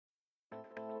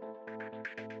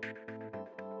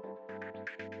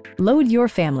Load your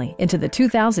family into the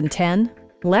 2010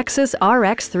 Lexus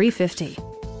RX 350.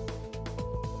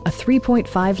 A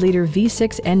 3.5-liter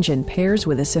V6 engine pairs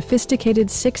with a sophisticated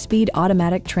 6-speed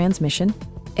automatic transmission,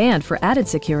 and for added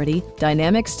security,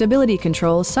 dynamic stability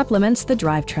control supplements the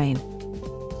drivetrain.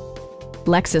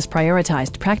 Lexus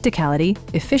prioritized practicality,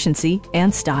 efficiency,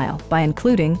 and style by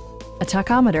including a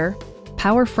tachometer,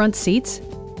 power front seats,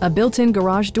 a built-in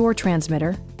garage door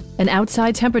transmitter, an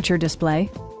outside temperature display,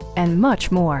 and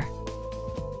much more.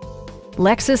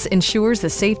 Lexus ensures the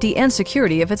safety and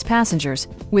security of its passengers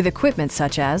with equipment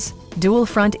such as dual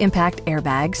front impact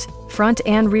airbags, front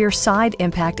and rear side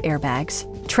impact airbags,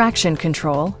 traction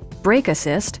control, brake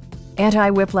assist,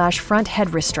 anti-whiplash front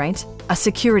head restraints, a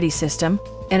security system,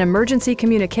 an emergency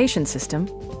communication system,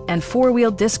 and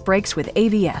four-wheel disc brakes with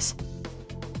ABS.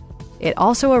 It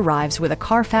also arrives with a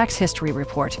Carfax history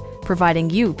report, providing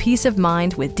you peace of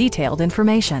mind with detailed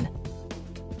information.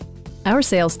 Our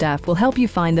sales staff will help you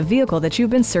find the vehicle that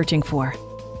you've been searching for.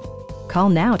 Call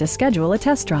now to schedule a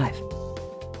test drive.